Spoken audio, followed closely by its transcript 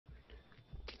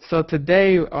So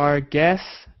today our guest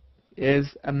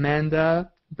is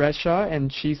Amanda Bradshaw, and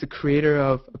she's the creator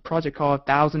of a project called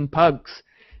 1,000 Pugs.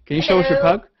 Can you show us your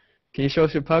Hello. pug? Can you show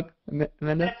us your pug,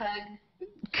 Amanda? Got a pug.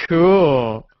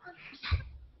 Cool.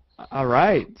 All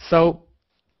right. So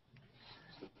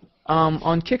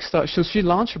on Kickstarter, so she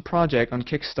launched her project on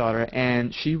Kickstarter,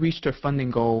 and she reached her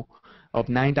funding goal of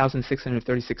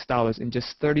 $9,636 in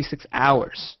just 36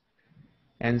 hours.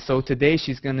 And so today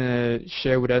she's going to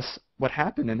share with us what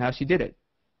happened and how she did it.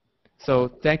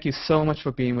 So thank you so much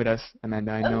for being with us,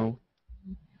 Amanda. I know.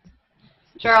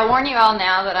 Sure, I'll warn you all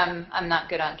now that I'm not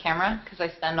good on camera because I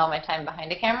spend all my time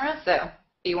behind a camera, so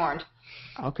be warned.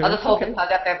 Okay. I'll just hold the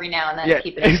pug up every now and then Yeah, to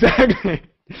keep it exactly.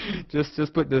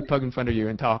 just put the pug in front of you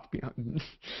and talk.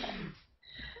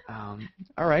 All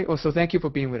right. Well, so thank you for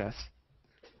being with us.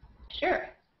 Sure.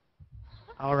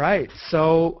 All right.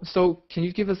 So can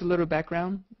you give us a little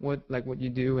background, what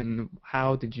you do and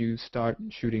how did you start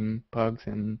shooting pugs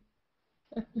and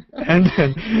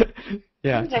then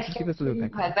yeah, just give us a little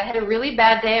background. I had a really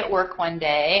bad day at work one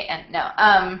day, and no,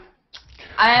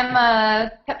 I'm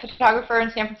a pet photographer in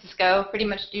San Francisco. Pretty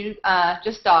much do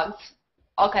just dogs,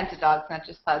 all kinds of dogs, not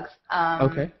just pugs.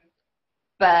 Okay.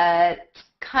 But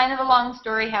kind of a long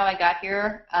story how I got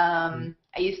here. I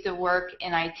used to work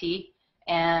in IT,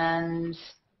 and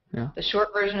the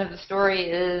short version of the story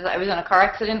is I was in a car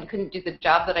accident and couldn't do the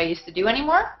job that I used to do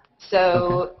anymore.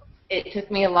 So it took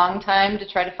me a long time to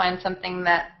try to find something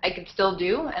that I could still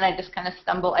do, and I just kind of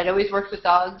stumbled. I'd always worked with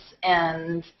dogs,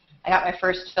 and I got my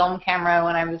first film camera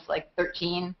when I was like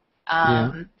 13.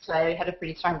 So I had a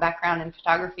pretty strong background in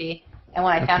photography. And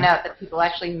when I found out that people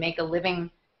actually make a living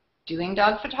doing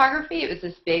dog photography, it was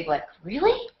this big, like,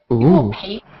 really? People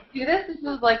pay to do this?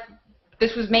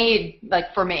 This was made,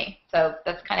 like, for me. So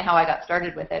that's kind of how I got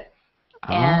started with it.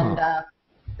 And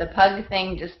the pug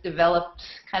thing just developed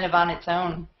kind of on its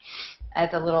own as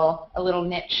a little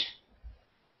niche.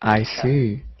 I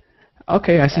see.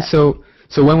 Okay, I see. So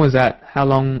when was that? How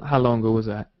long ago was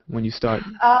that when you started?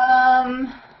 I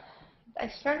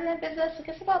started in business, I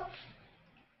guess, about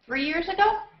 3 years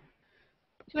ago.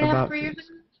 2.5, 3 years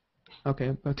ago. Okay,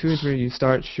 about 2 or 3. You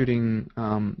start shooting.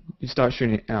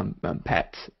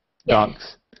 Pets,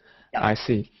 dogs. Yep. I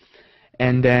see.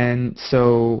 And then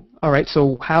all right.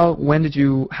 So how did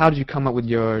you come up with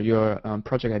your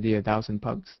project idea, 1,000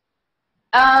 Pugs?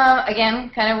 Again,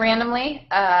 kind of randomly.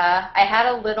 I had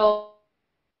a little.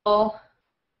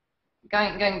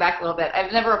 Going back a little bit, I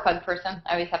was never a pug person.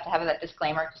 I always have to have that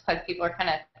disclaimer because pug people are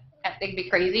they can be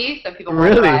crazy, so people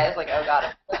roll their eyes like, oh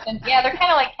god. Yeah, they're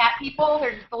kind of like cat people.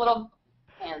 They're just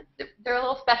they're a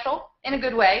little special in a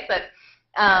good way, but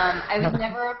I was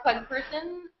never a pug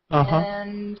person,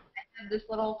 and I had this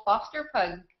little foster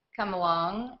pug come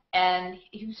along, and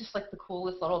he was just like the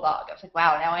coolest little dog. I was like,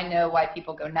 wow, now I know why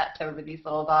people go nuts over these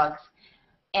little dogs.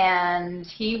 And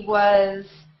he was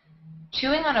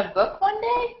chewing on a book one day.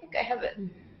 I think I have it.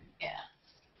 Yeah,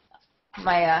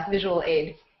 my visual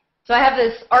aid. So I have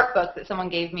this art book that someone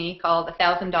gave me called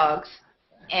 1,000 Dogs,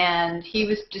 and he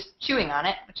was just chewing on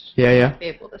it, which you might be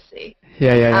able to see.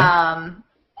 I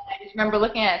just remember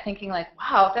looking at it thinking like,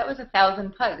 wow, if that was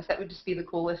 1,000 Pugs, that would just be the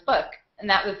coolest book. And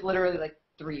that was literally like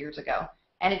 3 years ago.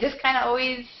 And it just kind of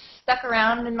always stuck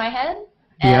around in my head.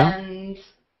 And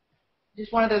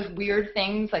just one of those weird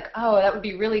things like, oh, that would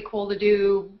be really cool to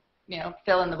do,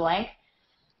 fill in the blank.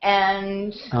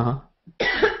 And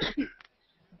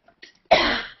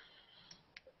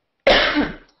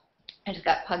I just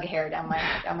got pug hair down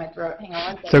my throat. Hang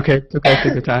on one second. It's okay. It's okay.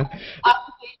 Take your time.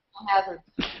 Occupational hazard.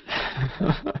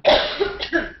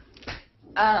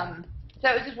 So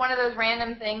it was just one of those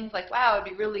random things like, wow, it'd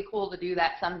be really cool to do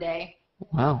that someday.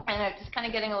 Wow. And I was just kind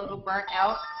of getting a little burnt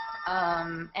out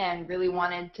and really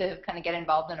wanted to kind of get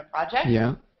involved in a project. Yeah.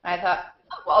 And I thought,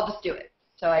 oh, well, I'll just do it.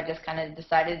 So I just kind of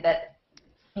decided that,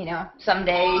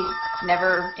 someday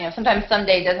sometimes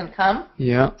someday doesn't come.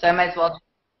 Yeah. So I might as well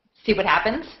see what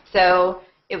happens. So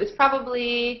it was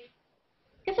probably,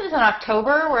 I guess it was in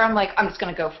October where I'm like, I'm just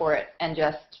going to go for it and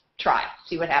just try,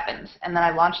 see what happens. And then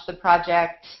I launched the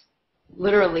project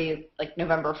literally like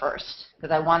November 1st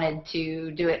because I wanted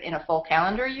to do it in a full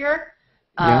calendar year.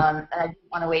 And I didn't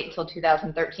want to wait until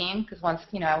 2013 because once,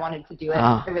 I wanted to do it,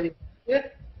 I really wanted to do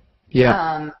it.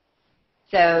 Yeah.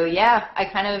 So yeah, I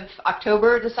kind of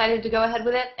October decided to go ahead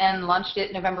with it and launched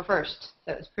it November 1st.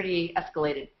 So it was pretty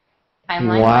escalated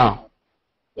timeline. Wow.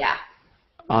 Yeah.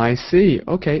 I see.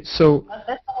 Okay, so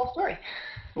that's the whole story.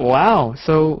 Wow.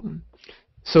 So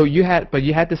you had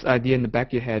this idea in the back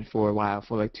of your head for a while,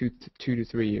 for like 2 to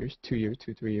 3 years, 2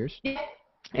 to 3 years. Yeah.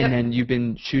 And then you've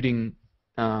been shooting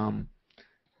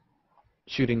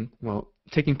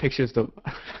taking pictures of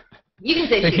You can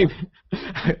say taking,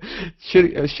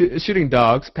 shooting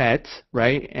dogs, pets,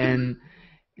 right? And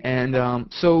you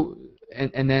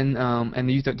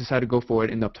decided to go for it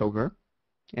in October,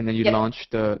 and then you Yep. launched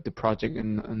the project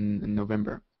in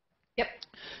November. Yep.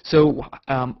 So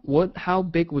how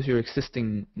big was your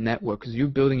existing network? Because you're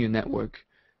building your network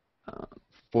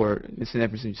for this and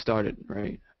ever since you started,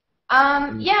 right?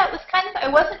 Yeah, it was kind of, I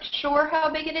wasn't sure how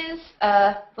big it is.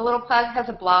 The Little Pug has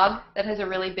a blog that has a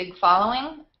really big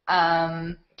following.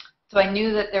 So I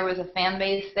knew that there was a fan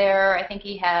base there. I think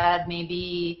he had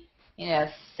maybe,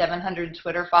 700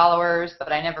 Twitter followers,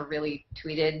 but I never really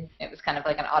tweeted. It was kind of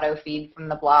like an auto feed from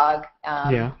the blog.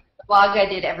 Yeah. The blog I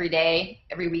did every day,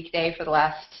 every weekday for the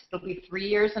last, it'll be 3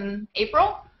 years in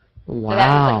April. Wow. So that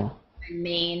was like my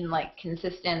main, like,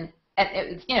 consistent, and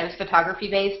it was, it's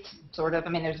photography based, sort of. I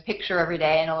mean, there's a picture every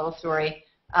day and a little story.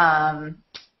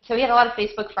 So we had a lot of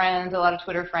Facebook friends, a lot of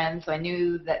Twitter friends, so I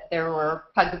knew that there were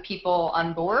Pug people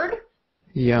on board.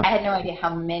 Yeah. I had no idea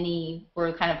how many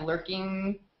were kind of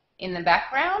lurking in the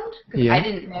background, because Yeah. I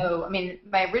didn't know. I mean,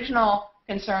 my original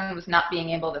concern was not being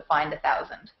able to find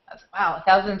 1,000. I was like, wow,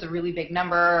 1,000 is a really big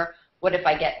number. What if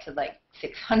I get to like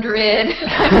 600?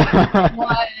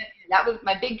 That was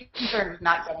my big concern, was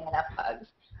not getting enough Pugs.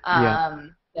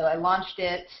 So I launched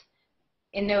it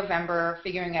in November,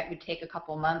 figuring it would take a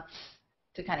couple months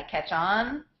to kind of catch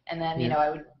on, and then I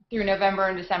would, through November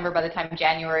and December, by the time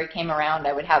January came around,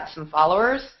 I would have some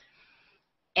followers,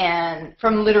 and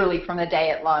literally from the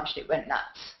day it launched, it went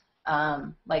nuts.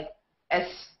 Like as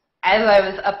I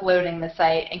was uploading the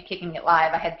site and kicking it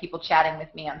live, I had people chatting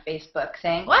with me on Facebook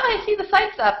saying, "Well, I see the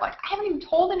site's up. Like, I haven't even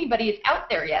told anybody it's out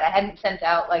there yet." I hadn't sent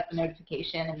out like the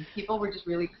notification, and people were just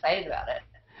really excited about it.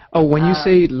 Oh, when you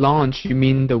say launch, you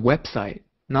mean the website,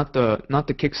 not the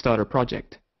Kickstarter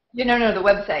project. No, the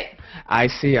website. I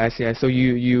see. So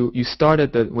you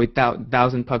started with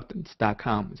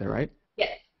 1000pugs.com, is that right?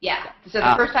 Yes. Yeah. So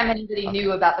the first time anybody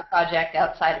knew about the project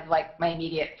outside of like my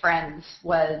immediate friends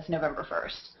was November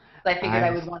 1st. So I figured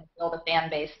I would want to build a fan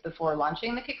base before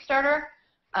launching the Kickstarter.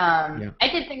 I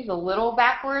did things a little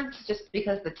backwards just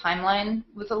because the timeline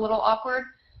was a little awkward.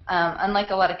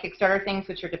 Unlike a lot of Kickstarter things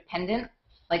which are dependent,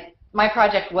 like my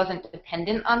project wasn't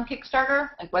dependent on Kickstarter.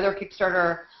 Like whether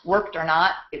Kickstarter worked or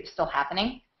not, it was still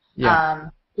happening,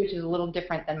 which is a little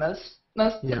different than most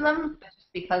of them. But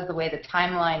just because the way the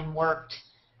timeline worked,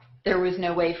 there was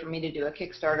no way for me to do a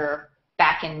Kickstarter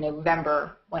back in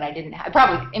November when I didn't have.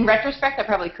 In retrospect, I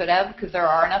probably could have, because there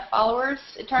are enough followers,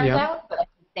 it turns out. But I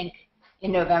think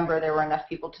in November there were enough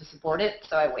people to support it,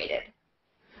 so I waited.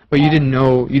 But you didn't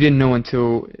know. You didn't know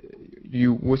until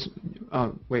you was.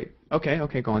 Wait. Okay.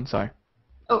 Go on. Sorry.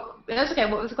 Oh, that's okay.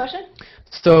 What was the question?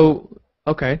 So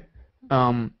okay.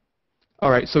 All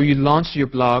right. So you launched your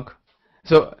blog.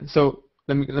 So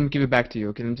let me give it back to you.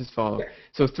 Okay. Let me just follow. Sure.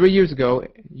 So 3 years ago,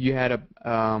 you had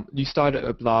you started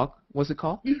a blog. What's it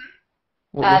called?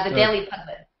 Mm-hmm. The Daily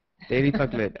Puglet. Daily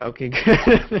Puglet. Okay.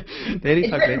 Good. Daily Puglet.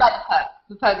 It's written by the Pug.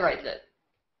 The Pug writes it.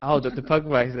 Oh, the Pug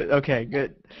writes it. Okay,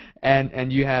 good.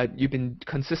 And you've been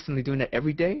consistently doing that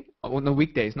every day? Well, no,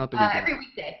 weekdays, not the weekends. Every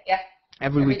weekday, yeah.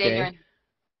 Every weekday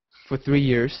for 3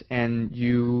 years, and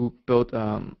you built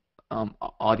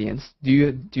audience.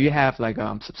 Do you have like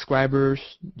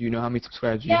subscribers? Do you know how many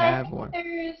subscribers you have? I think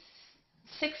there's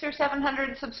 600 or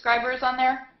 700 subscribers on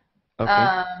there.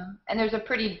 Okay. And there's a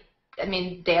pretty,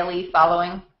 daily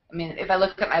following. If I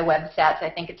look at my web stats,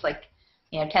 I think it's like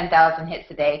 10,000 hits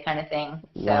a day kind of thing.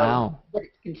 So wow. It's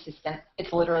consistent.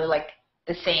 It's literally like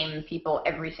the same people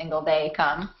every single day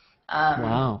come.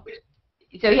 Wow.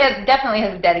 So he definitely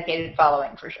has a dedicated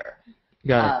following for sure.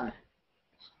 Got it.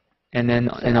 And then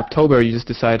in October, you just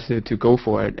decided to go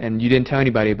for it, and you didn't tell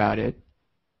anybody about it.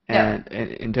 And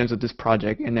in terms of this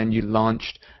project, and then you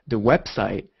launched the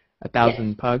website,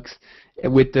 1000 Pugs,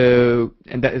 with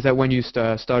is that when you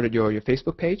started your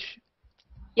Facebook page?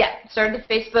 Yeah, started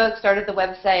the Facebook, started the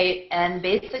website, and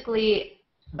basically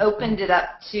opened it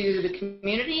up to the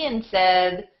community and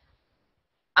said,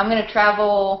 I'm going to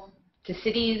travel to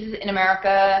cities in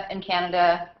America and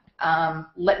Canada.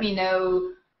 Let me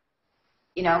know,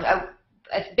 I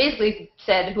basically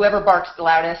said, whoever barks the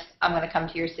loudest, I'm going to come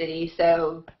to your city.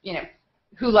 So,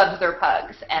 who loves their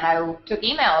pugs? And I took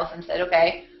emails and said,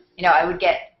 okay, I would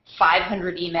get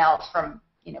 500 emails from,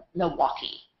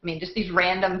 Milwaukee. Just these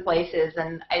random places,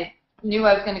 and I knew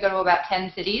I was going to go to about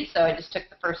 10 cities, so I just took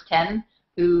the first 10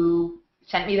 who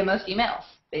sent me the most emails,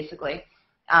 basically.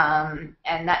 And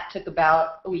that took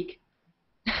about a week.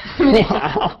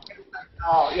 Wow.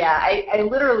 Yeah, I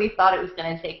literally thought it was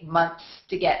going to take months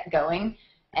to get going,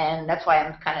 and that's why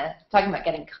I'm kind of talking about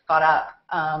getting caught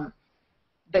up.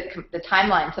 the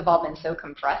timelines have all been so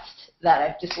compressed that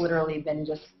I've just literally been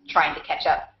just trying to catch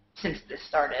up since this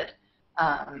started.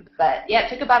 But yeah, it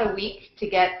took about a week to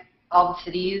get all the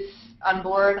cities on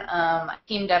board. I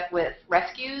teamed up with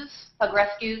pug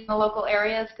rescues in the local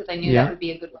areas, because I knew that would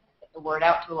be a good way to get the word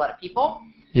out to a lot of people.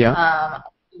 Yeah. I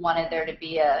wanted there to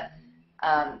be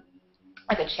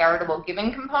like a charitable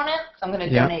giving component. So I'm going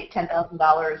to donate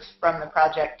 $10,000 from the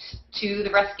project to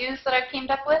the rescues that I've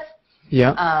teamed up with.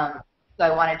 Yeah. So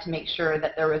I wanted to make sure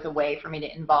that there was a way for me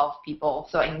to involve people,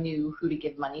 so I knew who to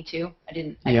give money to. I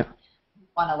didn't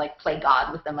want to like play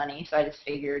God with the money, so I just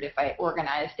figured if I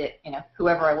organized it,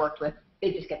 whoever I worked with,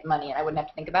 they'd just get the money and I wouldn't have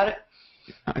to think about it.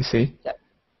 I see. So.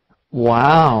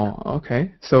 Wow.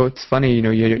 Okay. So it's funny,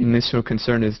 your initial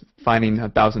concern is finding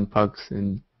 1,000 pugs,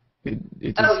 and it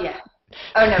just... Oh yeah.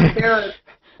 Oh no,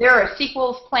 there are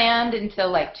sequels planned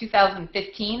until like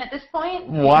 2015 at this point.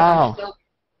 Wow. Still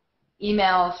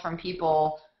emails from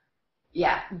people.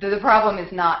 Yeah, the problem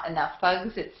is not enough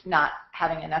pugs. It's not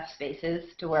having enough spaces,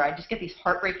 to where I just get these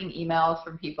heartbreaking emails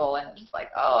from people, and it's just like,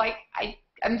 oh,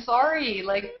 I'm sorry,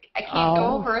 like I can't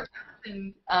go over it.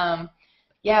 And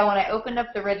yeah, when I opened up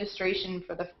the registration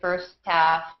for the first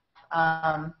half,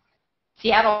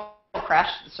 Seattle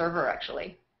crashed the server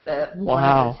actually. One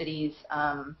of the cities,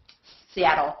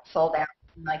 Seattle, sold out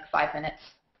in like 5 minutes.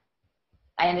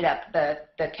 I ended up,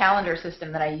 the calendar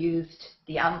system that I used,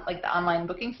 the online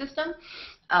booking system,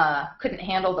 couldn't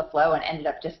handle the flow and ended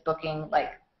up just booking like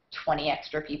 20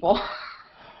 extra people.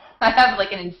 I have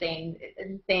like an insane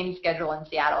schedule in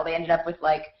Seattle. They ended up with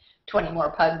like 20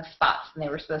 more pug spots than they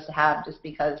were supposed to have, just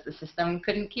because the system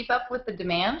couldn't keep up with the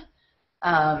demand.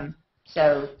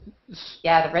 So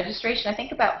yeah, the registration, I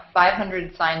think about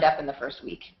 500 signed up in the first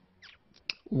week.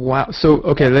 Wow. So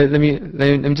okay, let me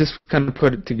just kind of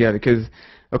put it together, because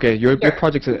okay, your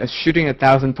project is shooting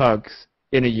 1,000 pugs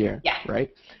in a year, right?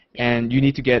 And you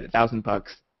need to get 1,000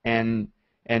 pugs, and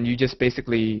you just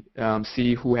basically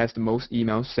see who has the most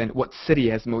emails sent, what city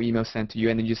has the most emails sent to you,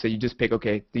 and then you just pick,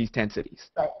 okay, these 10 cities.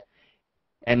 Right.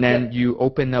 And then you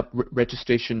open up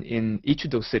registration in each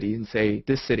of those cities and say,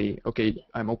 this city, okay,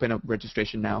 I'm opening up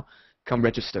registration now, come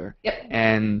register. Yep.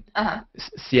 And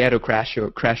Seattle crash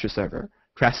your server.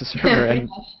 Crash the server, and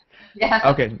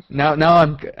okay, now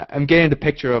I'm getting the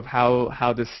picture of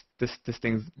how this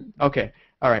thing's okay.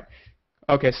 All right,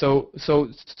 okay, so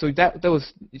that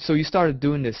was, so you started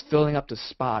doing this, filling up the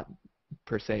spot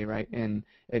per se, right? In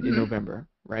November,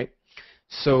 right?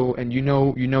 So, and you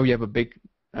have a big,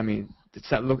 I mean,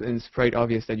 it's quite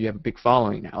obvious that you have a big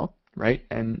following now, right?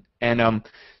 And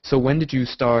so when did you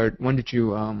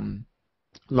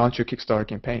launch your Kickstarter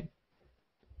campaign?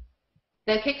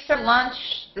 The Kickstarter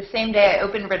launched the same day I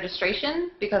opened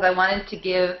registration, because I wanted to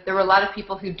give, there were a lot of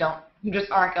people who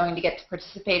just aren't going to get to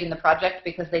participate in the project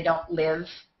because they don't live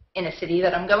in a city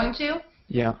that I'm going to.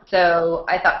 Yeah. So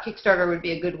I thought Kickstarter would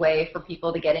be a good way for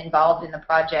people to get involved in the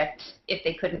project if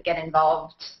they couldn't get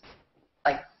involved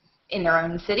like in their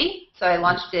own city. So I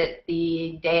launched it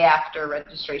the day after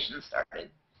registration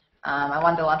started. I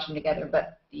wanted to launch them together,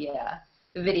 but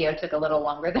the video took a little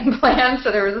longer than planned,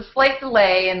 so there was a slight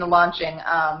delay in the launching.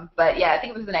 But yeah, I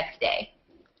think it was the next day.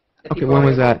 Okay, when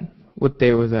was that? What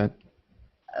day was that?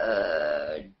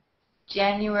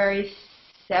 January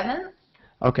 7th.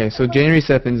 Okay, so January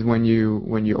 7th is when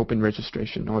you opened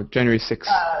registration, or January 6th?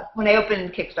 When I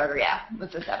opened Kickstarter, yeah, it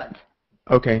was the 7th.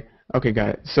 Okay, got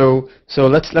it. So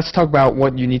let's talk about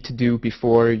what you need to do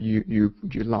before you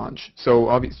launch. So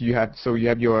obviously you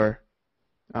have your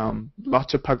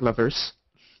lots of pug lovers.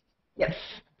 Yes.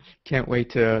 Can't wait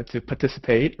to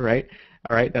participate, right?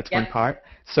 All right, that's one part.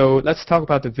 So let's talk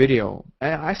about the video.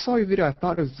 I saw your video. I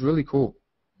thought it was really cool.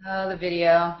 Oh, the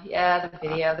video. Yeah, the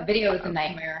video. The video was a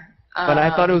nightmare. But I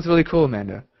thought it was really cool,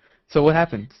 Amanda. So what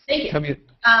happened? Thank you. Tell me.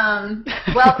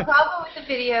 Well, the problem with the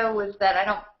video was that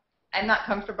I'm not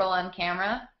comfortable on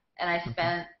camera, and I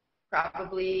spent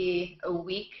probably a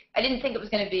week. I didn't think it was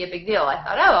going to be a big deal. I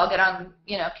thought, oh, I'll get on,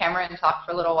 camera and talk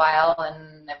for a little while,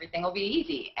 and everything will be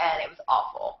easy. And it was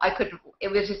awful. It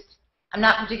was just, I'm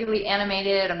not particularly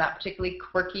animated. I'm not particularly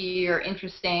quirky or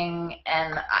interesting.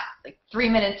 And 3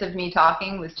 minutes of me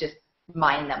talking was just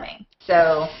mind-numbing.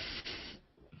 So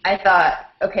I thought,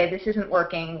 okay, this isn't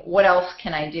working. What else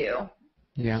can I do?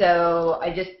 Yeah. So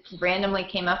I just randomly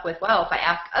came up with, well, if I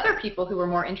ask other people who were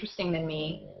more interesting than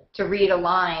me to read a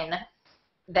line,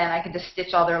 then I could just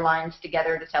stitch all their lines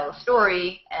together to tell a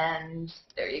story, and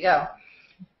there you go.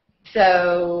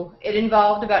 So it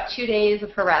involved about 2 days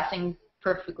of harassing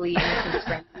perfectly innocent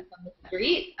strangers on the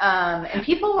street, and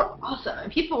people were awesome, and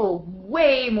people were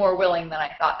way more willing than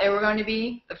I thought they were going to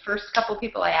be. The first couple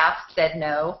people I asked said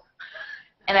no,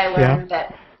 and I learned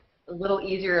that a little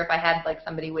easier if I had like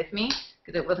somebody with me,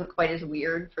 because it wasn't quite as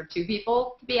weird for two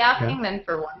people to be asking than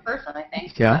for one person, I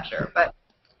think. I'm not sure, but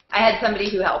I had somebody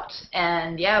who helped,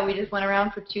 and yeah, we just went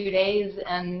around for 2 days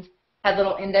and had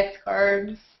little index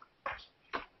cards.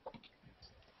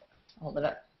 Hold it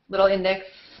up. Little index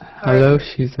cards. Hello,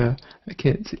 I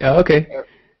can't see. Oh, okay.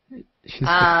 She's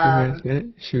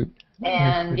shoot.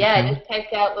 And yeah, I just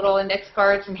typed out little index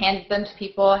cards and handed them to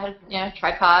people. I had, a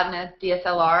tripod and a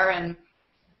DSLR, and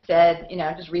said,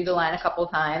 just read the line a couple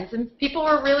times, and people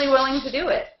were really willing to do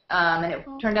it. And it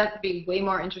turned out to be way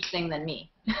more interesting than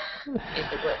me,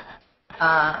 basically.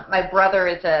 My brother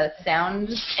is a sound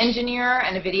engineer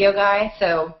and a video guy,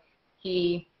 so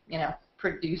he,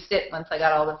 produced it once I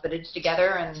got all the footage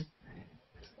together, and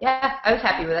yeah, I was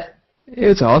happy with it.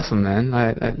 It's awesome, man.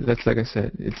 That's like I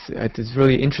said, it's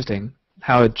really interesting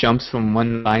how it jumps from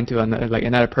one line to another, like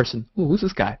another person. Ooh, who's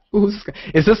this guy? Ooh, who's this guy?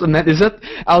 Is this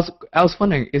I was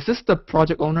wondering, is this the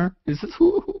project owner? Is this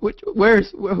who's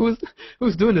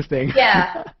doing this thing?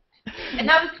 Yeah, and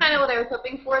that was kind of what I was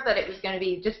hoping for. That it was going to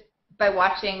be just by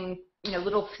watching,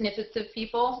 little snippets of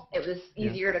people. It was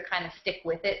easier to kind of stick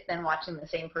with it than watching the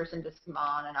same person just come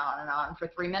on and on and on for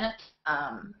 3 minutes.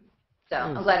 So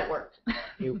I'm glad it worked.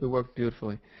 It worked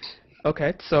beautifully.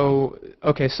 Okay, so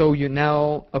you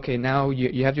now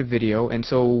you have your video, and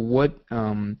so what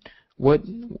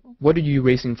are you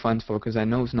raising funds for? Because I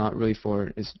know it's not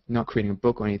creating a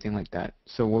book or anything like that.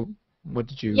 So what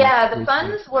did you? Yeah, the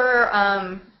funds were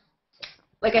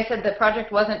like I said, the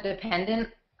project wasn't dependent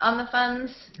on the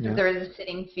funds. There was a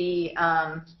sitting fee,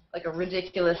 like a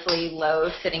ridiculously low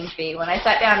sitting fee. When I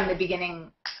sat down in the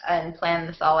beginning and planned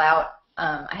this all out,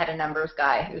 I had a numbers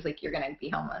guy who was like, "You're going to be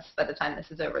homeless by the time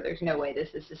this is over. There's no way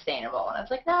this is sustainable." And I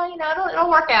was like, "No, it'll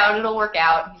work out. It'll work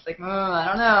out." And he's like, "I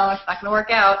don't know. It's not going to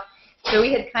work out." So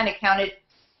we had kind of counted.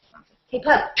 Hey,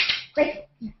 Pug, Grace,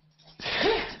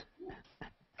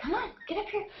 come on, get up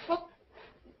here.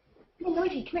 Come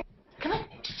noisy. Come here. Come on.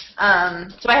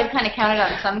 So I had kind of counted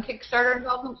on some Kickstarter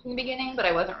involvements in the beginning, but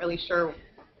I wasn't really sure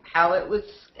how it was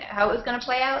going to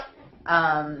play out.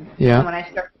 And when I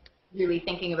started really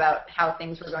thinking about how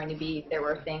things were going to be, there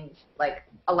were things like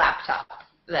a laptop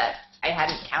that I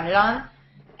hadn't counted on,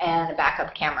 and a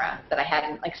backup camera that I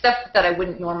hadn't, like stuff that I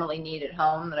wouldn't normally need at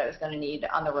home that I was going to need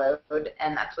on the road,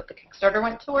 and that's what the Kickstarter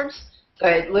went towards. So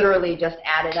I literally just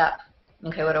added up,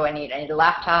 okay, what do I need? I need a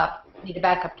laptop, I need a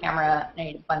backup camera, I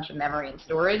need a bunch of memory and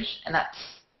storage, and that's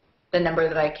the number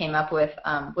that I came up with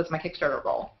was my Kickstarter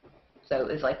goal. So it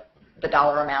was like the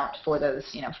dollar amount for those,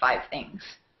 5 things.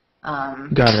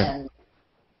 Got it. And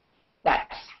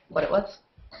that's what it was.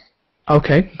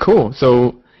 Okay, cool.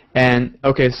 So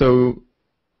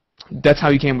that's how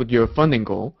you came with your funding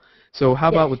goal. So how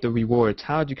about with the rewards?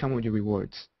 How did you come with your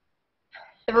rewards?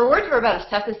 The rewards were about as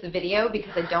tough as the video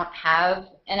because I don't have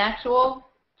an actual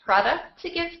product to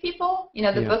give people.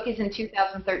 The book is in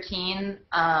 2013.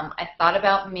 I thought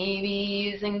about maybe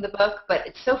using the book, but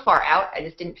it's so far out, I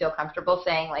just didn't feel comfortable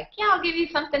saying like, yeah, I'll give you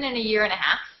something in a year and a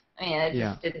half. I mean, it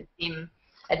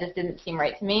just didn't seem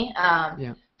right to me.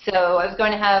 So I was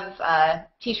going to have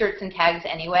T-shirts and tags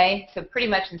anyway. So pretty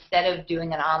much instead of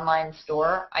doing an online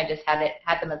store, I just had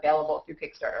them available through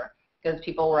Kickstarter because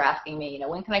people were asking me,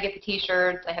 when can I get the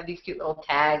T-shirts? I have these cute little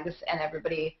tags, and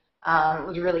everybody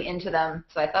was really into them.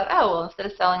 So I thought, oh, well, instead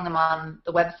of selling them on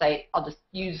the website, I'll just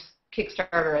use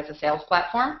Kickstarter as a sales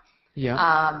platform.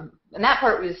 And that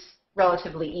part was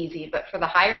relatively easy. But for the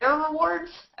higher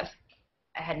rewards, I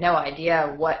had no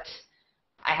idea what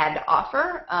I had to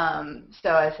offer. So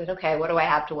I said, okay, what do I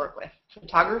have to work with?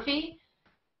 Photography?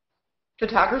 Like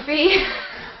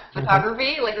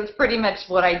that's pretty much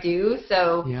what I do.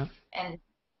 So, and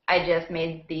I just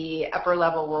made the upper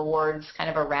level rewards kind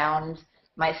of around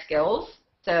my skills.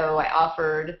 So I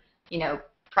offered,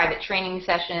 private training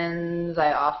sessions.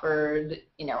 I offered,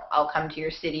 I'll come to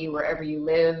your city wherever you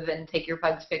live and take your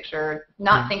pug's picture,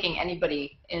 not thinking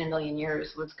anybody in a million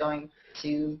years was going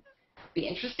to be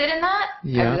interested in that.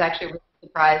 I was actually really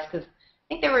surprised because I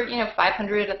think they were, $500,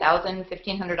 $1,000,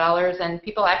 $1,500, and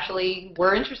people actually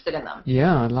were interested in them.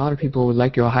 Yeah, a lot of people would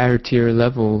like your higher tier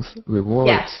levels rewards.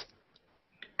 Yes.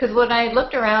 Because when I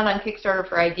looked around on Kickstarter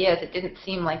for ideas, it didn't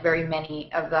seem like very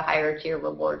many of the higher tier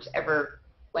rewards ever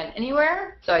went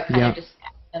anywhere. So I kind of just,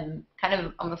 and kind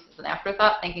of almost as an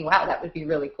afterthought, thinking, wow, that would be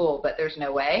really cool, but there's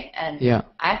no way. And I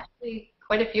actually,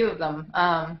 quite a few of them,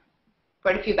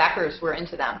 quite a few backers were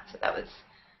into them. So that was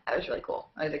really cool.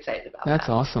 I was excited about that. That's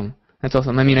awesome. That's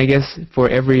awesome. I mean, I guess for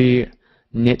every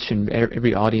niche and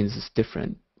every audience is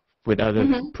different with other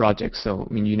projects. So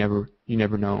I mean, you never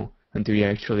know until you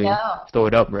actually throw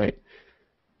it up, right?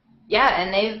 Yeah,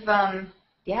 and they've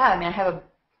yeah, I mean, I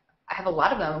have a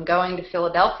lot of them. I'm going to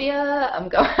Philadelphia. I'm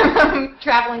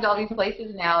traveling to all these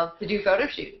places now to do photo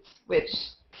shoots, which,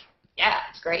 yeah,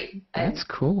 it's great. That's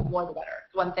cool. More the better.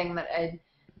 It's one thing that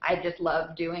I just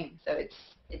love doing, so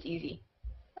it's easy.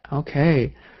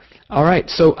 Okay. All right.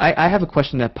 So I have a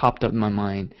question that popped up in my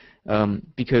mind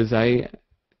because I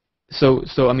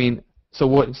mean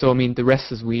the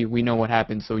rest is we know what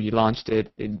happened. So you launched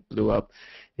it, it blew up.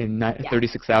 In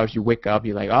 36 hours, you wake up,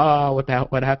 you're like, oh,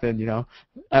 what happened? You know,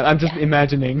 I'm just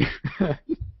imagining.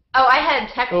 Oh, I had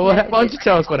text well, messages. Why don't you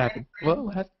tell us what happened?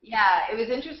 What happened? Yeah, it was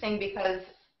interesting because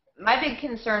my big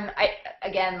concern, I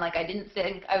didn't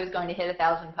think I was going to hit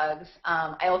 1,000 pugs.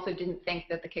 I also didn't think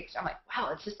that the Kickstarter, I'm like, wow,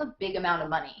 it's just a big amount of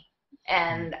money.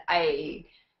 And I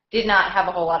did not have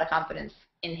a whole lot of confidence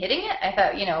in hitting it. I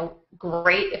thought, you know,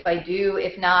 great if I do.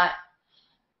 If not,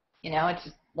 you know, it's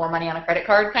just more money on a credit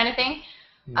card kind of thing.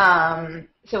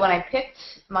 So when I picked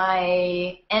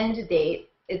my end date,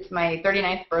 it's my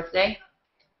 39th birthday.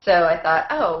 So I thought,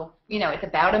 oh, you know, it's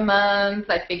about a month.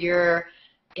 I figure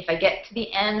if I get to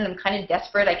the end and I'm kind of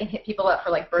desperate, I can hit people up for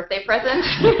like birthday presents.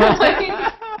 You know, like,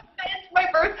 it's my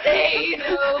birthday, you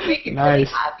know, make it really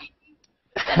happy.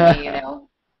 Send me, you know,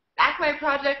 back my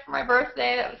project for my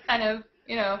birthday. That was kind of,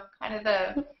 you know,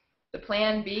 the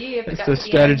plan B. If it got the to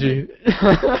strategy. The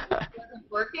end, it wasn't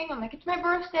working. I'm like, it's my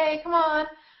birthday. Come on.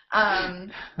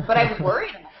 But I was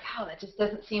worried. I'm like, wow, that just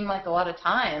doesn't seem like a lot of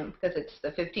time because it's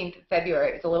the 15th of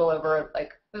February. It's a little over,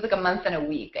 like, it was like a month and a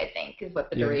week, I think, is what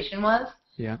the duration was.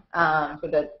 Yeah. For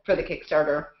the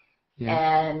Kickstarter. Yeah.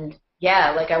 And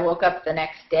yeah, like I woke up the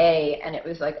next day and it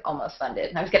was like almost funded.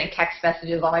 And I was getting text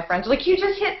messages. All my friends were like, you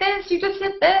just hit this, you just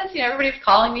hit this. You know, everybody was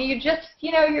calling me. You just,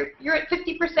 you know, you're at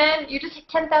 50%. You just hit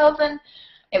 10,000.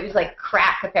 It was like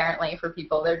crack apparently for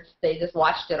people. They just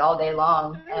watched it all day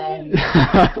long, and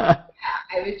I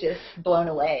was just blown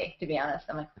away, to be honest.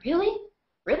 I'm like, really,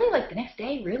 like the next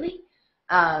day, really?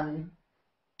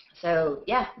 So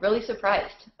yeah, really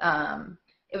surprised.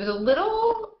 It was a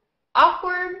little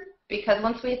awkward because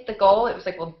once we hit the goal, it was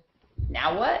like, well,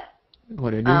 now what?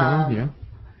 What do I do now?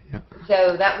 Yeah.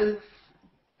 So that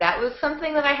was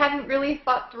something that I hadn't really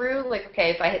thought through. Like,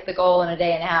 okay, if I hit the goal in a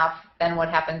day and a half, then what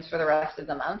happens for the rest of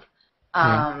the month?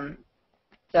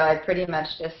 So I pretty much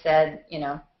just said, you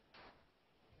know,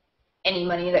 any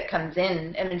money that comes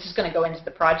in, and it's just going to go into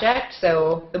the project.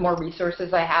 So the more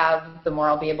resources I have, the more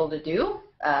I'll be able to do.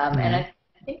 And I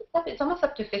think it's almost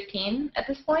up to 15 at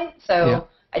this point. So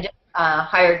I just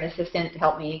hired an assistant to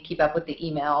help me keep up with the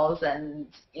emails, and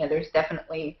you know, there's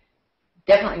definitely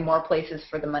more places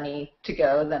for the money to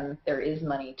go than there is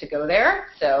money to go there.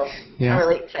 So I'm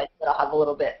really excited that I'll have a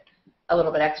little bit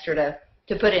extra to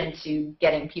put into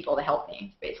getting people to help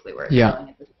me. Basically, where it's going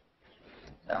at this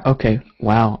point. So. Okay.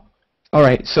 Wow. All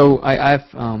right. So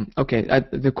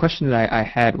the question that I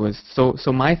had was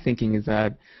so my thinking is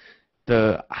that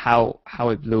how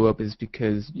it blew up is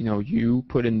because, you know, you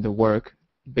put in the work,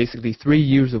 basically 3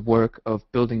 years of work of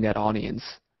building that audience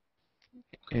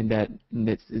in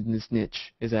this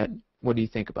niche. Is that, what do you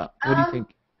think about? What do you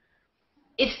think?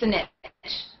 It's the niche.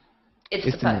 It's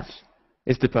the pugs. Niche.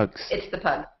 It's the pugs. It's the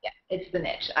pugs. Yeah, it's the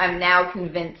niche. I'm now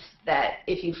convinced that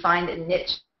if you find a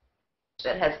niche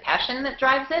that has passion that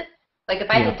drives it, like if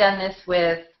I had done this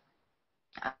with,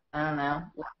 I don't know,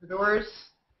 Labradors,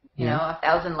 you know,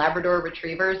 1,000 Labrador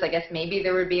retrievers, I guess maybe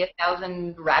there would be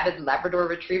 1,000 rabid Labrador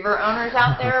retriever owners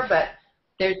out there, but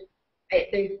there's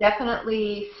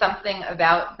definitely something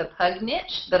about the pug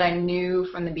niche that I knew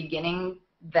from the beginning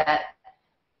that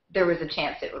there was a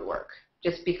chance it would work,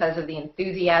 just because of the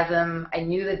enthusiasm. I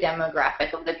knew the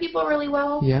demographic of the people really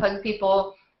well. Pug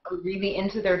people are really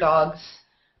into their dogs.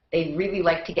 They really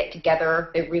like to get together.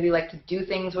 They really like to do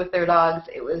things with their dogs.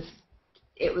 It was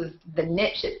the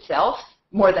niche itself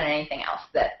more than anything else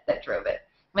that drove it.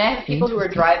 I mean, I have people who are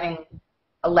driving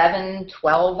 11,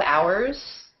 12 hours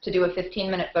to do a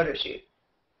 15-minute photo shoot.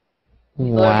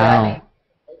 People are driving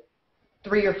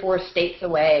 3 or 4 states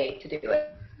away to do it.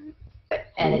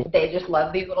 And they just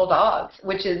love these little dogs,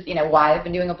 which is, you know, why I've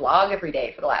been doing a blog every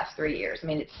day for the last 3 years. I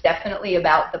mean, it's definitely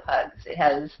about the pugs. It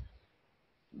has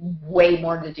way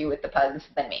more to do with the pugs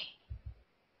than me,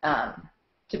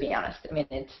 to be honest. I mean,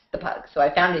 it's the pugs. So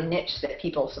I found a niche that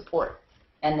people support,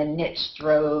 and the niche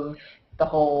drove the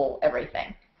whole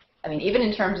everything. I mean, even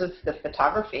in terms of the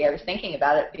photography, I was thinking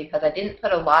about it because I didn't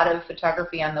put a lot of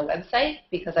photography on the website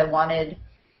because I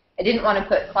didn't want to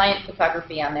put client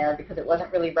photography on there because it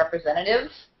wasn't really representative.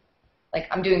 Like,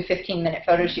 I'm doing 15-minute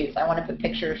photo shoots. I want to put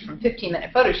pictures from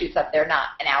 15-minute photo shoots up there, not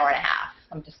an hour and a half.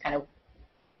 I'm just kind of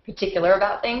particular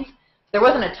about things. There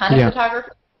wasn't a ton of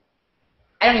photography.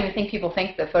 I don't even think people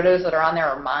think the photos that are on there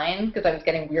are mine, because I was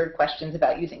getting weird questions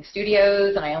about using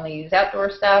studios, and I only use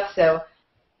outdoor stuff. So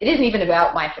it isn't even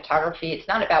about my photography. It's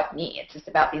not about me. It's just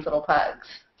about these little pugs.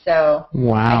 So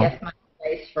wow. I guess my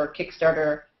advice for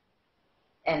Kickstarter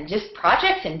and just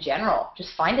projects in general,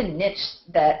 just find a niche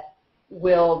that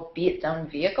will be its own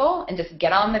vehicle and just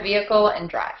get on the vehicle and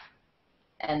drive.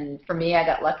 And for me, I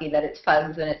got lucky that it's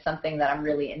pugs and it's something that I'm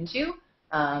really into.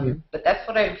 But that's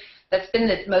been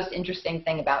the most interesting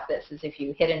thing about this, is if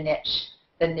you hit a niche,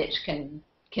 the niche can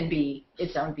be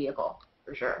its own vehicle,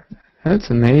 for sure. That's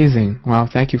amazing. Wow,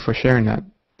 thank you for sharing that.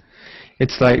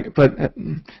 It's like,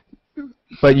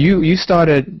 but you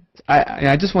started,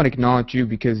 I just want to acknowledge you,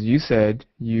 because you said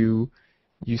you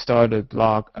started a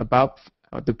blog about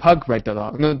the pug, right? The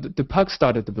blog. No, the pug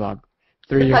started the blog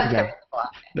 3 years ago.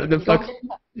 The pug.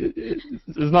 It's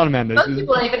not Amanda. Most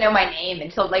people don't even know my name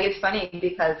until, like, it's funny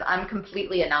because I'm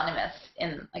completely anonymous,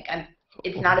 and like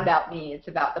it's not about me. It's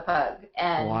about the pug.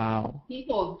 And wow.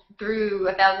 People through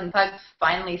 1,000 Pugs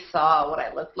finally saw what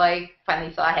I looked like.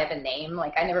 Finally saw I have a name.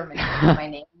 Like, I never mentioned my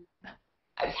name.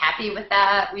 I was happy with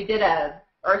that. We did a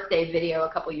Earth Day video a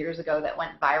couple years ago that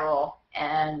went viral,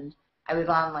 and I was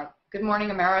on like Good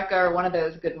Morning America or one of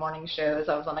those Good Morning shows.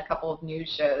 I was on a couple of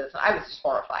news shows. I was just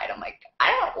horrified. I'm like,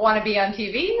 I don't want to be on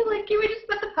TV. Like, can we just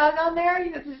put the pug on there?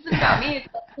 You know, this isn't about me. It's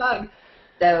about the pug.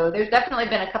 So there's definitely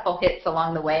been a couple hits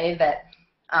along the way that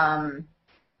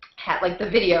had, like, the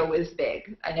video was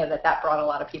big. I know that brought a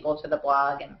lot of people to the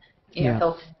blog, and you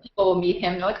know, people will meet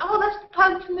him. They're like, oh, that's the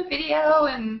pug from the video,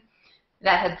 and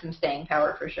that had some staying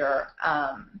power for sure.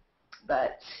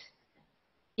 But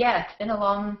yeah, it's been a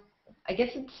long. I guess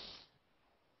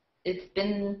it's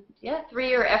been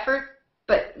 3-year effort,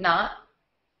 but not.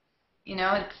 You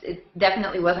know, it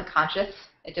definitely wasn't conscious.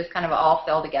 It just kind of all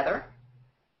fell together.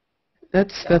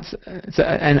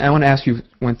 And I want to ask you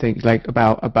one thing, like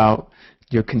about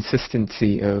your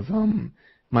consistency of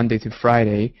Monday through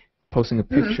Friday, posting a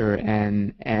picture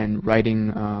and writing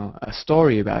a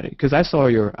story about it. Because I saw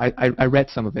I read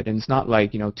some of it, and it's not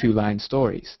like, you know, 2-line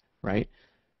stories, right?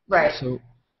 Right. So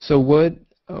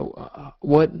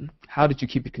how did you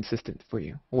keep it consistent for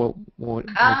you?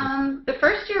 The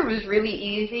first year was really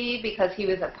easy because he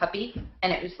was a puppy,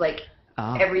 and it was like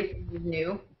everything was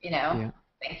new, you know. Yeah.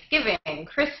 Thanksgiving,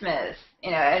 Christmas,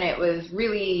 you know, and it was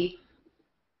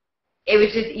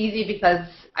just easy because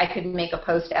I could make a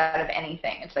post out of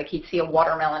anything. It's like he'd see a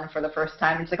watermelon for the first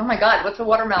time. It's like, oh my God, what's a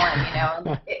watermelon? You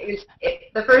know,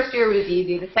 the first year was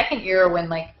easy. The second year, when,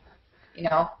 like, you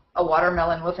know, a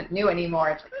watermelon wasn't new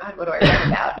anymore, it's like, God, what do I write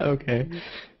about? Okay.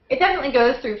 It definitely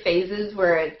goes through phases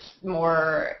where it's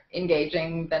more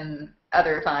engaging than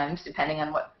other times, depending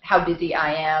on how busy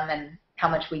I am and how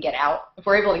much we get out. If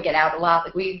we're able to get out a lot,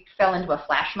 like we fell into a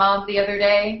flash mob the other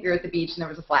day. We were at the beach and there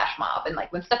was a flash mob, and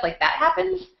like when stuff like that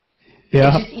happens,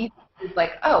 it's just easy. It's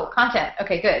like, oh, content,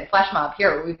 okay, good, flash mob,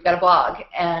 here, we've got a blog,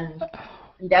 and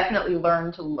definitely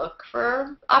learn to look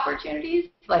for opportunities.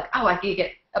 Like, oh, I could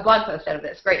get a blog post out of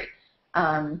this, great.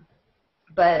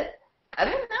 But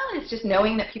other than that, it's just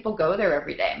knowing that people go there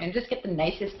every day. I mean, just get the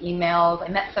nicest emails. I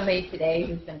met somebody today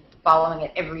who's been following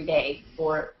it every day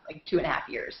for like 2.5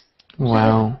 years.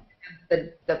 Wow.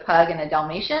 The pug and a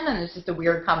Dalmatian, and it's just a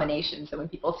weird combination. So when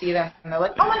people see them, they're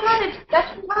like, oh my God,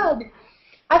 that's your pug.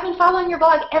 I've been following your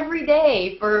blog every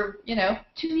day for,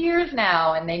 2 years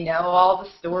now, and they know all the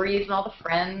stories and all the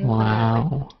friends. Wow.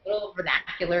 And there's, like, little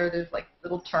vernacular. There's like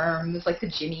little terms like the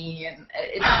Jimmy, and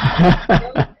it's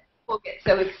people get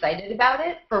so excited about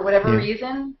it for whatever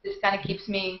reason. This kind of keeps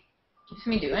me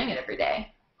doing it every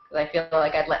day, because I feel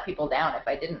like I'd let people down if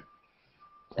I didn't.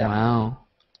 So. Wow.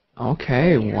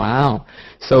 Okay. Wow.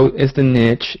 So it's the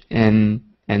niche and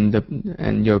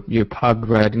your pug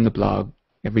writing the blog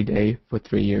every day for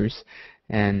 3 years,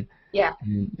 and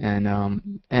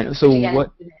and so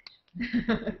what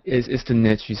is the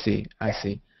niche you see? I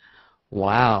see.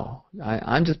 Wow.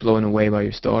 I'm just blown away by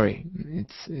your story.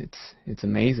 It's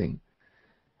amazing.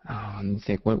 Let me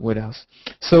think. What else?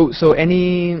 So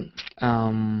any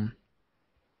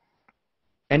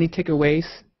takeaways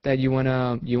that you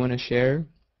wanna share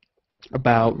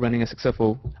about running a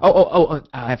successful?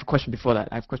 I have a question before that.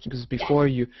 I have a question because before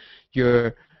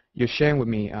you're sharing with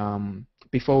me,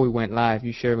 before we went live,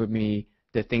 you shared with me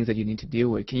the things that you need to deal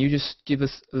with. Can you just give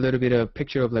us a little bit of a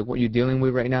picture of like what you're dealing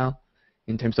with right now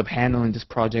in terms of handling this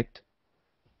project?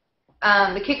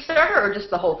 The Kickstarter or just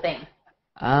the whole thing?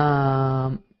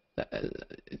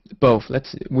 Both.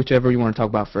 Whichever you want to talk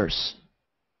about first.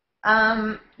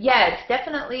 It's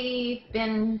definitely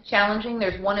been challenging.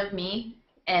 There's one of me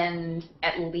and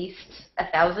at least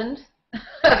 1,000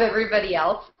 of everybody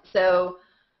else. So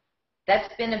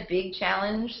that's been a big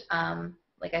challenge.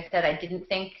 Like I said, I didn't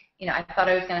think, I thought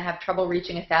I was going to have trouble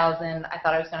reaching 1,000. I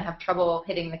thought I was going to have trouble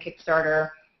hitting the Kickstarter.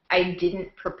 I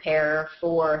didn't prepare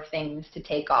for things to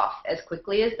take off as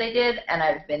quickly as they did, and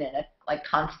I've been in a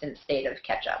constant state of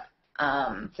catch-up.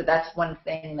 So that's one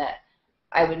thing that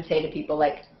I would say to people,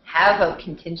 like, have a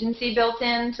contingency built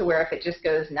in to where if it just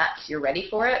goes nuts, you're ready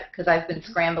for it, because I've been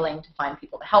scrambling to find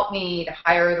people to help me, to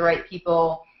hire the right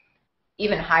people.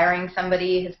 Even hiring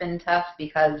somebody has been tough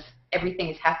because everything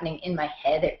is happening in my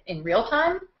head in real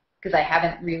time, because I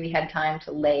haven't really had time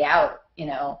to lay out,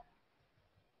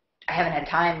 I haven't had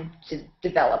time to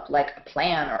develop like a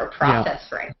plan or a process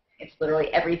for anything. It's literally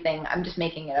everything. I'm just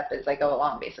making it up as I go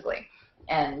along, basically.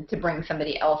 And to bring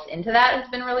somebody else into that has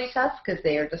been really tough because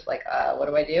they are just like, what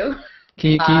do I do?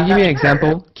 Can you give me an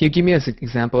example? Can you give me an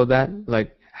example of that,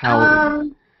 like how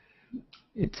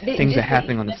things are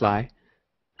happening on the fly?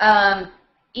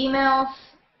 Emails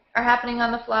are happening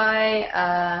on the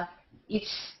fly.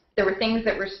 There were things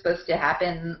that were supposed to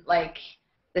happen, like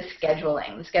the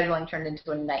scheduling. The scheduling turned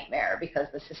into a nightmare because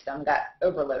the system got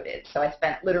overloaded. So I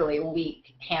spent literally a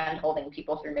week hand-holding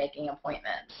people through making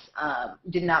appointments.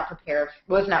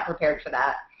 Was not prepared for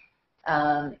that.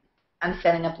 I'm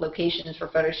setting up locations for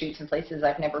photo shoots in places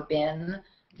I've never been.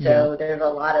 So there's a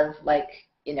lot of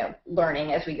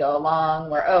learning as we go along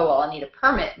where, I'll need a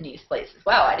permit in these places.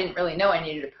 Wow, I didn't really know I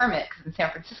needed a permit because in San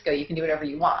Francisco you can do whatever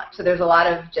you want. So there's a lot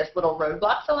of just little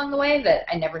roadblocks along the way that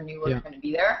I never knew were going to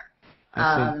be there.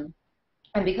 And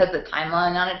because the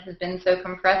timeline on it has been so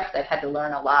compressed, I've had to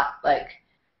learn a lot. Like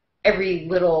every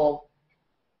little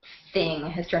thing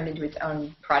has turned into its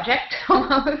own project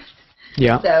almost.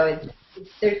 Yeah. So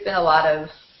there's been a lot of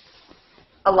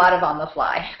on the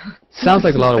fly. Sounds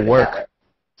like a lot of work.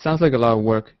 Sounds like a lot of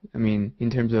work. I mean, in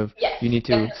terms of you need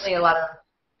to. Definitely a lot of.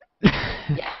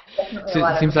 So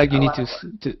it seems like you need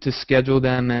to schedule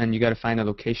them, and you got to find a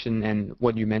location and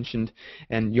what you mentioned,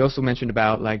 and you also mentioned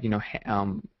about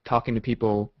talking to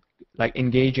people, like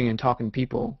engaging and talking to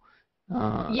people.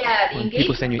 The engagement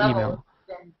people send you email.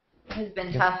 Has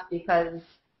been tough because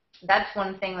that's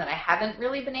one thing that I haven't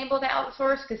really been able to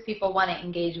outsource because people want to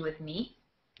engage with me,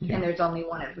 and there's only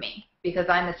one of me because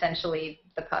I'm essentially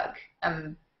the pug.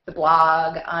 I'm the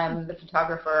blog. I'm the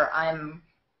photographer. I'm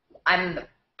the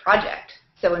project.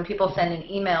 So when people send an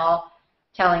email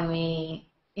telling me,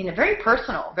 very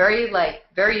personal,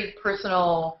 very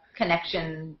personal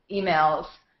connection emails,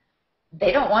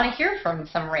 they don't want to hear from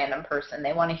some random person.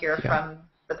 They want to hear from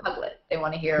the Puglet. They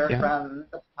want to hear from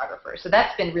the photographer. So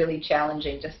that's been really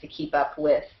challenging just to keep up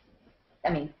with,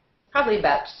 probably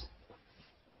about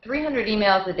 300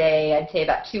 emails a day. I'd say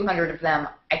about 200 of them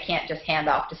I can't just hand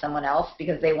off to someone else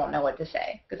because they won't know what to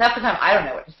say. Because half the time I don't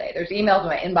know what to say. There's emails in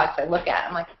my inbox I look at.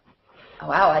 I'm like, oh,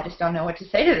 wow, I just don't know what to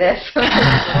say to this.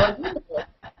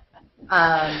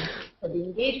 So the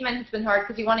engagement has been hard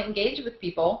because you want to engage with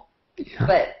people,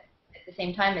 but at the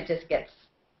same time it gets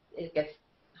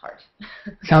hard.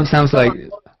 Sounds like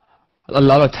a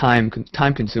lot of time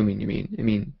consuming. You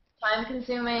mean? Time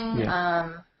consuming.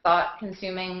 Thought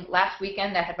consuming. Last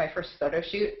weekend I had my first photo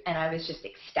shoot and I was just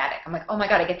ecstatic. I'm like, oh my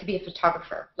God, I get to be a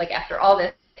photographer. Like after all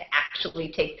this, to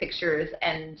actually take pictures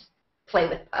and play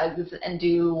with pugs and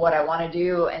do what I want to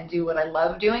do and do what I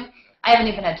love doing. I haven't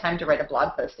even had time to write a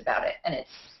blog post about it, and it's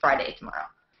Friday tomorrow.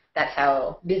 That's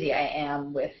how busy I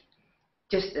am with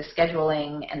just the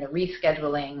scheduling and the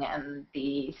rescheduling and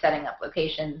the setting up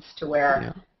locations to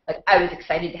where I was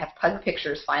excited to have pug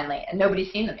pictures finally, and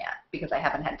nobody's seen them yet because I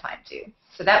haven't had time to.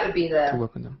 So that would be the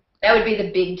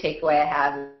big takeaway I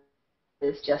have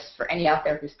is just for any out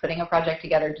there who's putting a project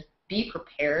together, just be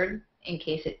prepared in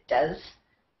case it does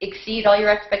exceed all your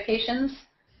expectations,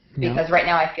 because right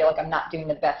now I feel like I'm not doing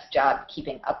the best job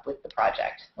keeping up with the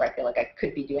project, where I feel like I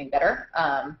could be doing better.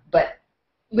 But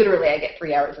literally I get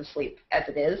 3 hours of sleep as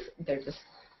it is.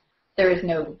 There is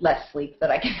no less sleep that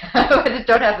I can have. I just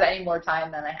don't have any more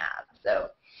time than I have.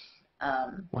 So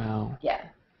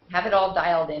have it all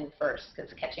dialed in first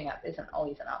because catching up isn't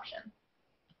always an option.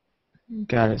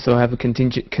 Got it. So have a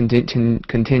contingency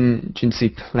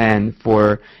plan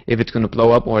for if it's going to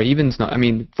blow up or even not.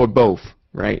 For both,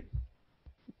 right?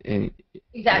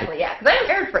 Exactly. Yeah. Because I'm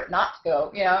prepared for it not to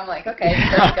go. I'm like, okay,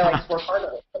 if it doesn't go, I just work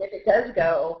harder. But if it does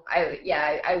go,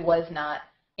 I was not.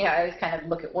 I always kind of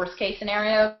look at worst case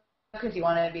scenario because you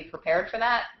want to be prepared for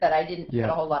that. But I didn't put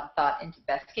a whole lot of thought into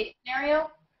best case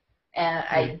scenario,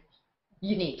 and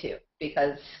you need to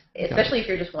because especially if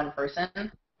you're just one person.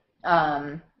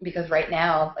 Because right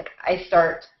now, I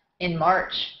start in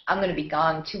March, I'm going to be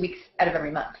gone 2 weeks out of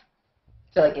every month.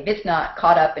 So like if it's not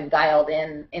caught up and dialed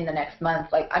in the next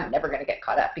month, like I'm never going to get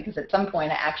caught up, because at some point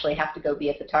I actually have to go be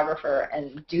a photographer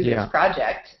and do this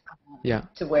project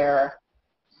to where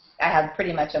I have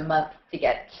pretty much a month to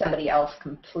get somebody else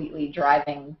completely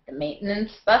driving the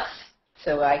maintenance bus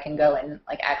so I can go and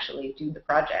like actually do the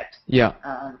project. Yeah.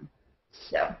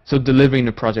 So delivering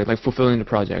the project, like fulfilling the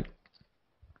project.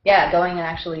 Yeah, going and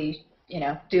actually,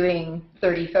 doing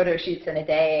 30 photo shoots in a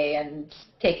day and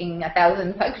taking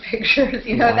 1,000 pug pictures,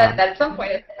 that at some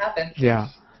point it happens. Yeah.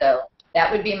 So that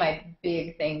would be my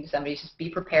big thing to somebody, just be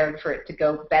prepared for it to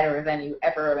go better than you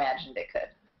ever imagined it could.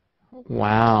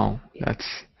 Wow. That's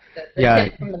the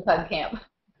tip from the pug camp.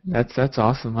 That's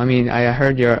awesome. I mean, I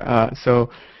heard your so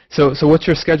what's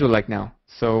your schedule like now?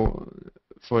 So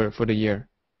for the year?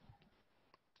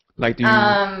 Like do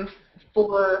you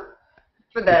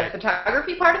For the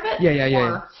photography part of it?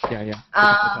 Yeah.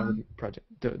 Photography project.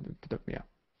 Yeah.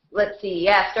 Let's see.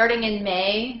 Starting in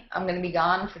May, I'm going to be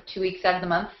gone for 2 weeks out of the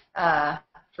month.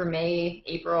 For May,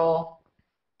 April,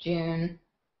 June,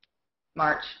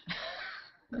 March.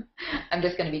 I'm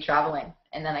just going to be traveling.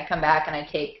 And then I come back and I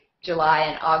take July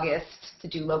and August to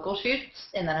do local shoots.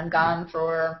 And then I'm gone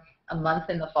for a month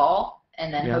in the fall.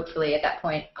 And then hopefully at that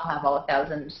point, I'll have all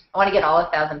 1,000. I want to get all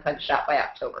 1,000 pugs shot by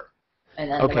October. And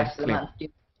then the rest of the month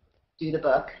do the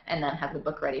book, and then have the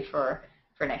book ready for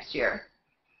next year.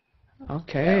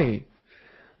 Okay.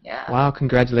 So, wow,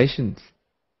 congratulations.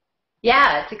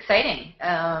 Yeah, it's exciting.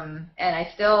 And I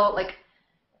still,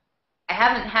 I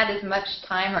haven't had as much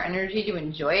time or energy to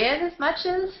enjoy it as much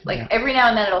as, every now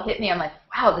and then it'll hit me, I'm like,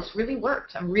 wow, this really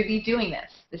worked. I'm really doing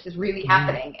this. This is really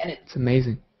happening. And it's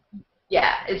amazing.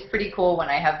 Yeah, it's pretty cool when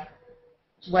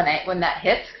when that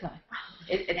hits, 'cause I'm like, wow.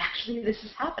 This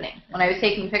is happening. When I was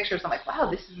taking pictures, I'm like, wow,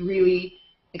 this is really,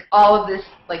 all of this,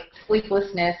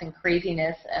 sleeplessness and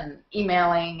craziness and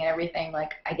emailing and everything,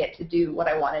 I get to do what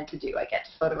I wanted to do. I get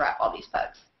to photograph all these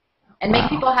pugs and make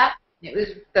people happy. It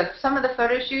was some of the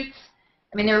photo shoots,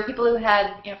 there were people who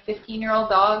had, 15-year-old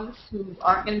dogs who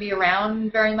aren't going to be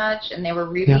around very much, and they were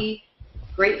really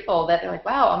grateful that they're like,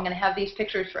 wow, I'm going to have these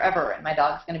pictures forever, and my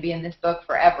dog's going to be in this book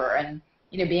forever. And,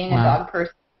 being a dog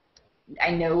person,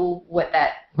 I know what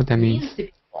that means to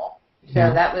people.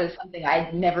 So that was something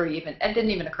it didn't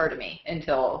even occur to me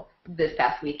until this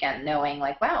past weekend, knowing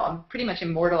wow, I'm pretty much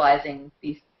immortalizing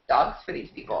these dogs for these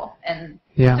people. And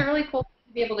it's a really cool thing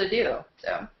to be able to do.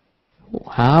 So.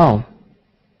 Wow.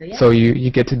 So you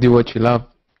get to do what you love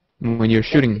when you're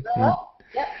shooting.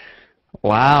 Yep.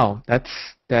 Wow. That's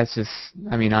just,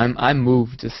 I'm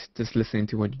moved just listening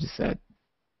to what you just said,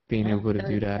 being able to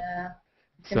do that.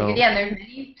 So, and there's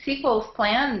many sequels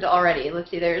planned already. Let's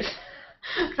see, because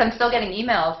I'm still getting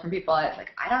emails from people. It's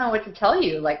I don't know what to tell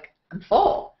you. I'm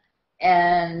full.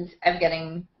 And I'm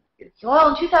getting, well,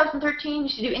 in 2013 you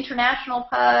should do international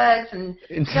pugs, and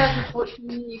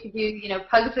 2014 you could do,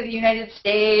 pugs of the United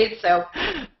States. So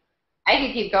I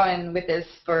could keep going with this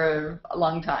for a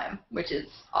long time, which is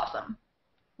awesome.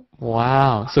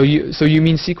 Wow. So you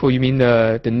mean sequel? You mean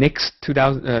the Nick's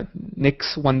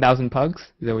 1,000 pugs?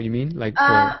 Is that what you mean? I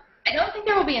don't think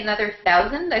there will be another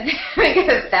 1,000. I think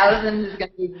 1,000 is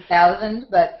going to be 1,000,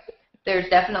 but there's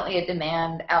definitely a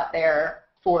demand out there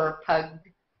for pug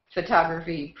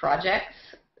photography projects.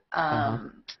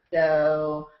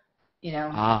 So,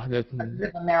 Pugs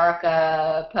of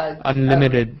America, Pugs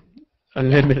Unlimited.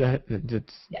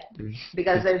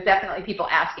 Because there's definitely people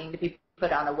asking to be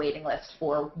put on a waiting list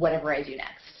for whatever I do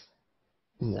next.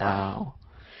 Wow.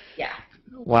 So,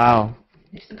 wow.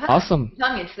 Awesome. I'm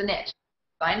telling you, it's the niche.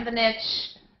 Find the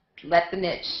niche, let the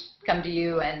niche come to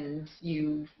you, and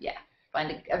you,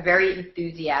 find a very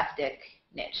enthusiastic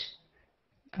niche.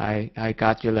 I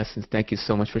got your lessons. Thank you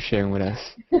so much for sharing with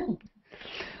us.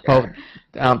 Well,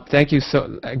 thank you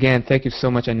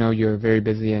so much. I know you're very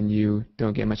busy and you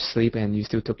don't get much sleep, and you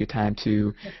still took your time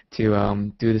to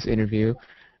do this interview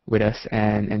with us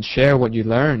and share what you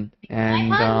learned.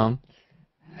 And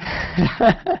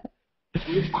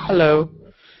hello.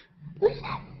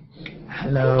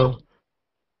 Hello.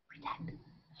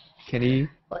 Can he?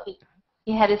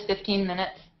 He had his 15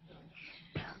 minutes.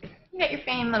 You got your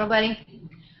fame, little buddy.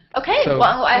 Okay.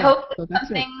 Well, I hope that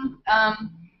something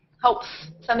helps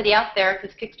somebody out there,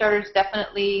 because Kickstarter is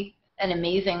definitely an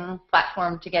amazing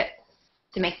platform to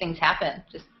make things happen.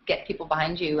 Just get people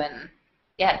behind you, and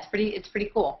it's pretty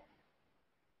cool.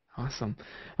 Awesome.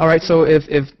 All right. So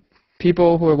if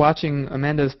people who are watching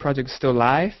Amanda's project is still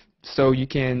live, so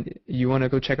you want to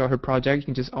go check out her project,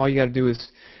 all you got to do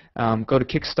is go to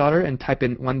Kickstarter and type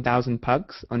in 1,000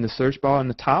 pugs on the search bar on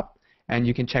the top, and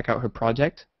you can check out her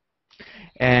project.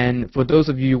 And for those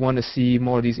of you who want to see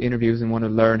more of these interviews and want to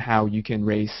learn how you can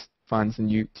raise funds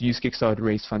and you to use Kickstarter to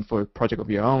raise funds for a project of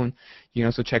your own, you can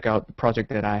also check out the project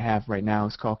that I have right now.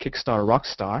 It's called Kickstarter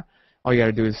Rockstar. All you got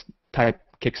to do is type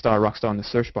Kickstarter Rockstar in the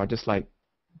search bar, just like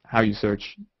how you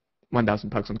search 1,000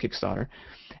 pugs on Kickstarter,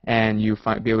 and you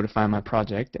be able to find my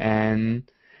project. And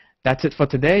that's it for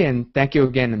today, and thank you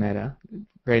again, Amanda.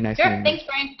 Very nice meeting you. Thanks,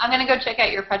 Brian. I'm going to go check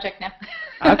out your project now.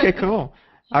 Okay, cool.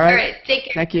 All right. Take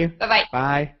care. Thank you. Bye-bye.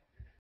 Bye.